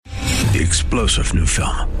The explosive new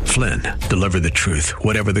film, Flynn, Deliver the Truth,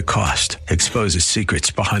 Whatever the Cost, exposes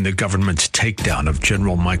secrets behind the government's takedown of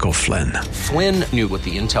General Michael Flynn. Flynn knew what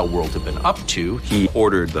the intel world had been up to. He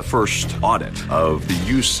ordered the first audit of the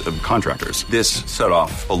use of contractors. This set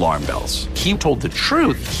off alarm bells. He told the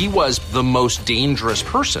truth. He was the most dangerous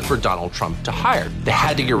person for Donald Trump to hire. They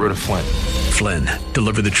had to get rid of Flynn. Flynn,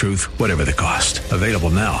 Deliver the Truth, Whatever the Cost. Available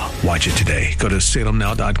now. Watch it today. Go to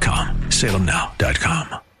salemnow.com.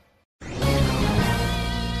 salemnow.com.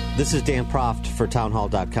 This is Dan Proft for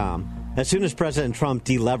townhall.com. As soon as President Trump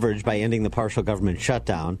deleveraged by ending the partial government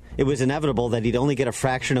shutdown, it was inevitable that he'd only get a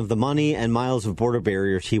fraction of the money and miles of border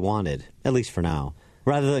barriers he wanted, at least for now.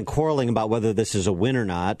 Rather than quarreling about whether this is a win or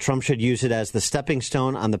not, Trump should use it as the stepping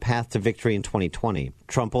stone on the path to victory in 2020.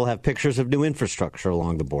 Trump will have pictures of new infrastructure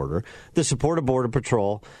along the border, the support of Border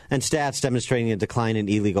Patrol, and stats demonstrating a decline in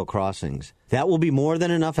illegal crossings. That will be more than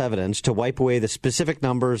enough evidence to wipe away the specific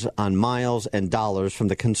numbers on miles and dollars from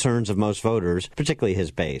the concerns of most voters, particularly his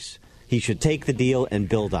base. He should take the deal and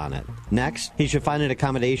build on it. Next, he should find an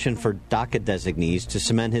accommodation for DACA designees to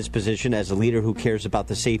cement his position as a leader who cares about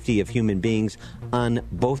the safety of human beings on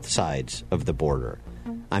both sides of the border.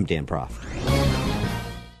 I'm Dan Proft.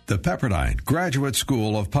 The Pepperdine Graduate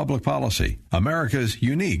School of Public Policy, America's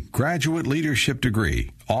unique graduate leadership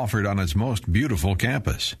degree, offered on its most beautiful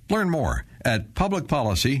campus. Learn more at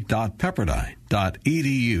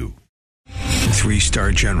publicpolicy.pepperdine.edu.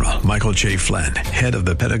 Three-star General Michael J. Flynn, head of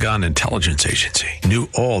the Pentagon Intelligence Agency, knew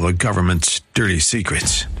all the government's dirty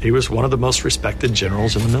secrets. He was one of the most respected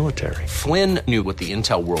generals in the military. Flynn knew what the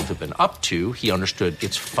intel world had been up to. He understood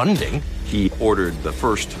its funding. He ordered the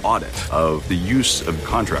first audit of the use of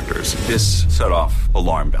contractors. This set off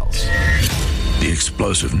alarm bells. The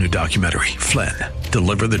explosive new documentary, Flynn,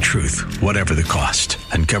 Deliver the Truth, Whatever the Cost,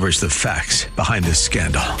 uncovers the facts behind this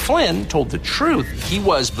scandal. Flynn told the truth. He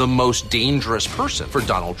was the most dangerous person for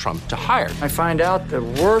Donald Trump to hire. I find out the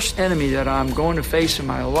worst enemy that I'm going to face in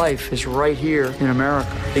my life is right here in America.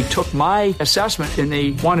 They took my assessment and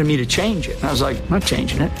they wanted me to change it. And I was like, I'm not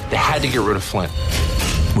changing it. They had to get rid of Flynn.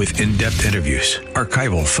 With in-depth interviews,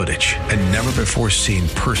 archival footage, and never-before-seen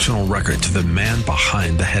personal records of the man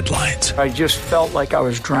behind the headlines. I just felt like I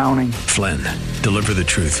was drowning. Flynn, Deliver the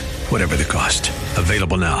Truth, Whatever the Cost.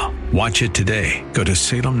 Available now. Watch it today. Go to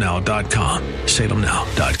salemnow.com.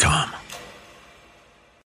 salemnow.com.